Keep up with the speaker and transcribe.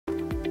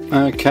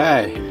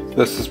Okay,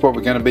 this is what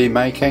we're going to be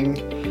making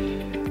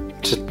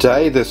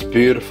today, this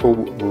beautiful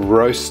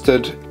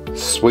roasted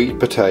sweet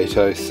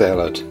potato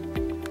salad.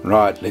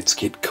 Right, let's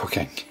get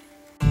cooking.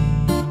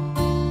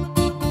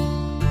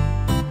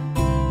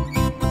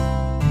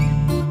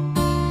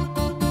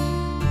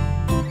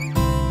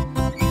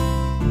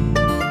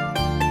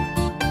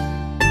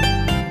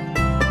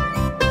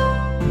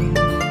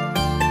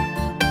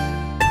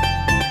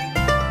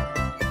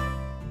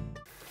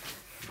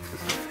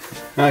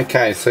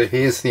 Okay, so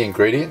here's the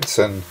ingredients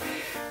in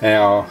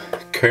our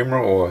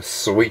kumara or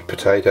sweet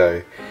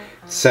potato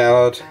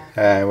salad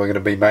we're going to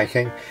be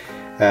making.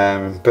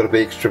 Bit of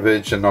extra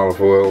virgin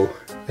olive oil,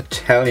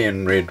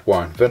 Italian red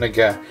wine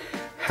vinegar,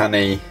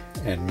 honey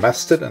and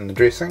mustard in the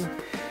dressing.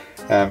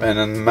 And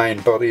in the main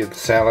body of the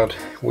salad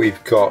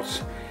we've got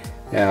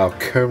our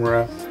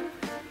kumara,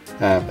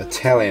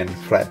 Italian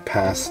flat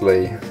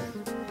parsley,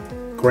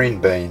 green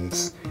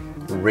beans,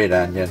 red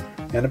onion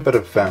and a bit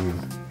of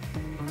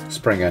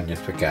spring onion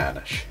for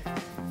garnish.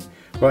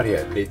 Right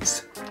here,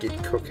 let's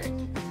get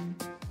cooking.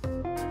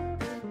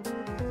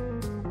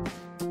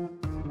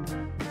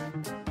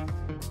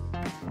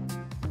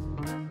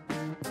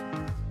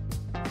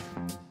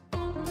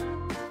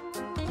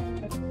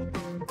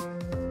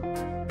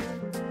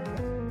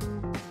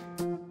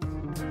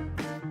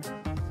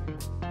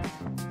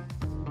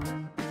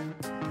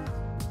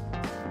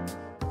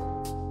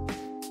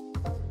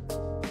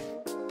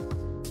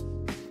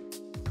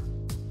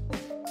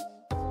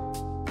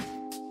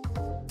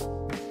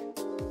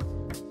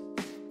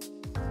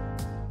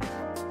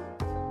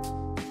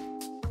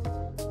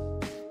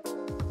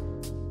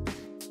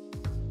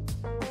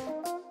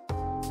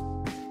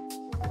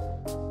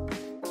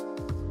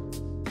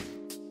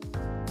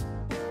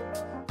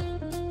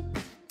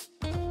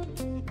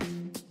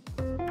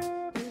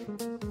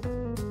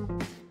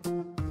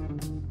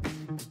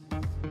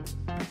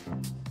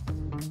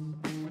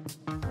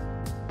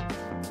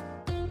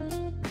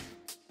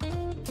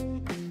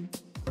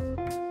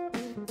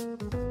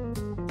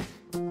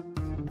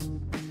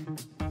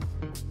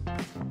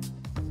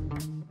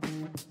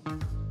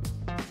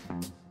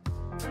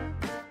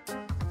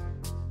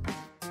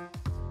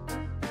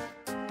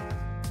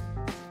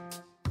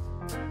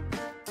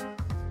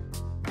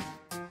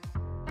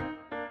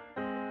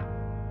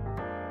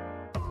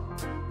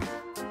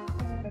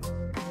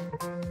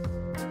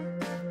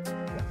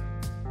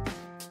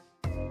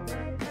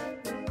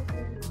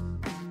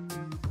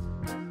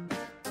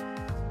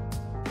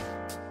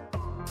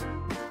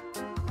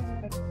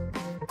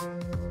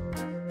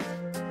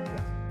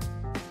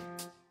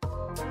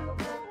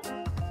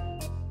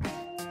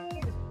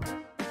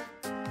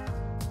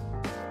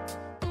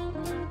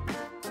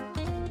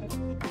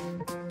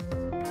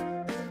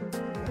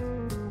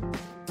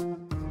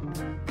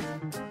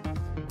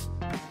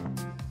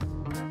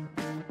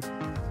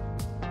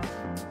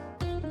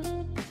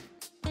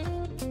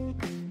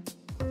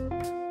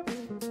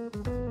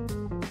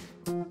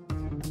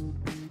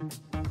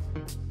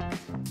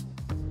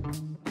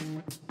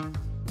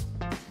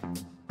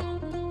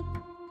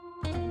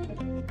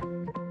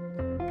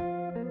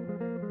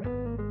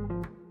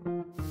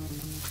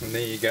 And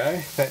there you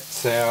go,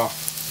 that's our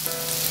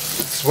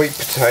sweet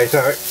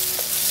potato,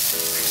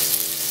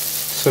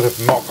 sort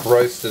of mock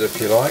roasted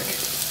if you like.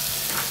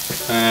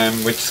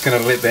 We're just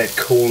going to let that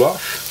cool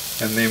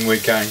off and then we're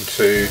going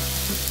to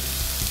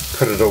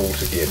put it all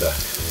together.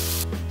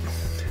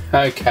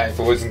 Okay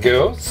boys and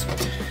girls,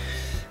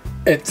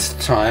 it's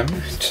time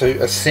to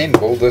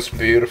assemble this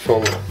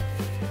beautiful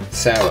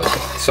salad.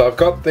 So I've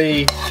got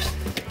the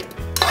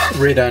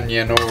red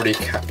onion already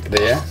cut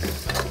there.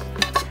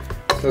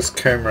 This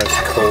kumara is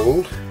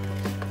cooled,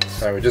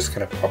 so we're just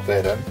going to pop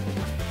that in.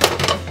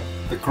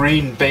 The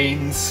green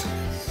beans,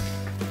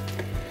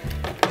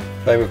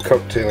 they were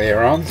cooked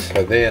earlier on,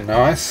 so they're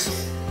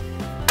nice.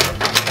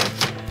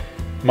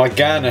 My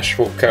garnish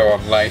will go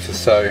on later,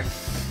 so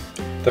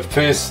the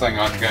first thing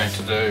I'm going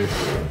to do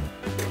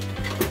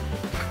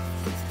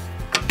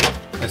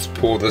is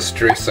pour this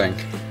dressing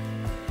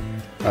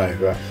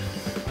over.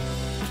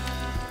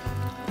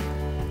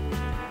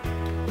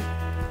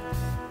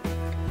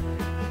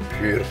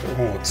 Beautiful.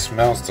 Oh, it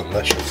smells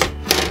delicious.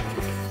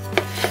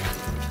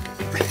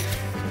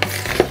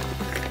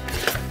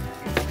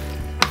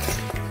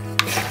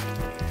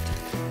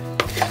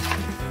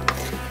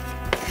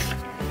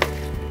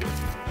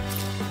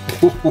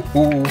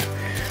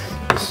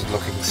 This is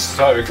looking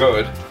so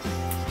good.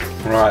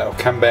 Right, I'll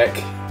come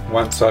back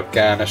once I've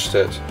garnished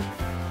it.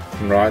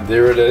 Right,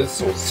 there it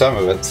is, or some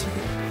of it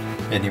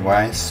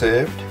anyway,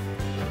 served.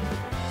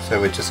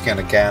 So we're just going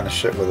to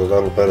garnish it with a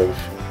little bit of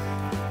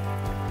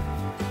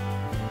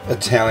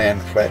Italian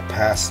flat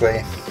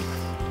parsley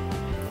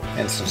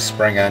and some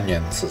spring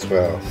onions as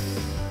well.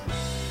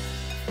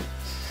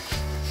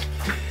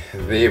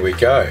 There we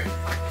go,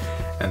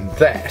 and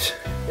that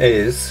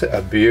is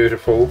a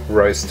beautiful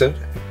roasted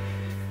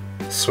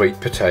sweet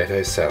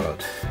potato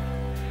salad.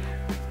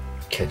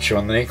 Catch you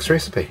on the next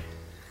recipe.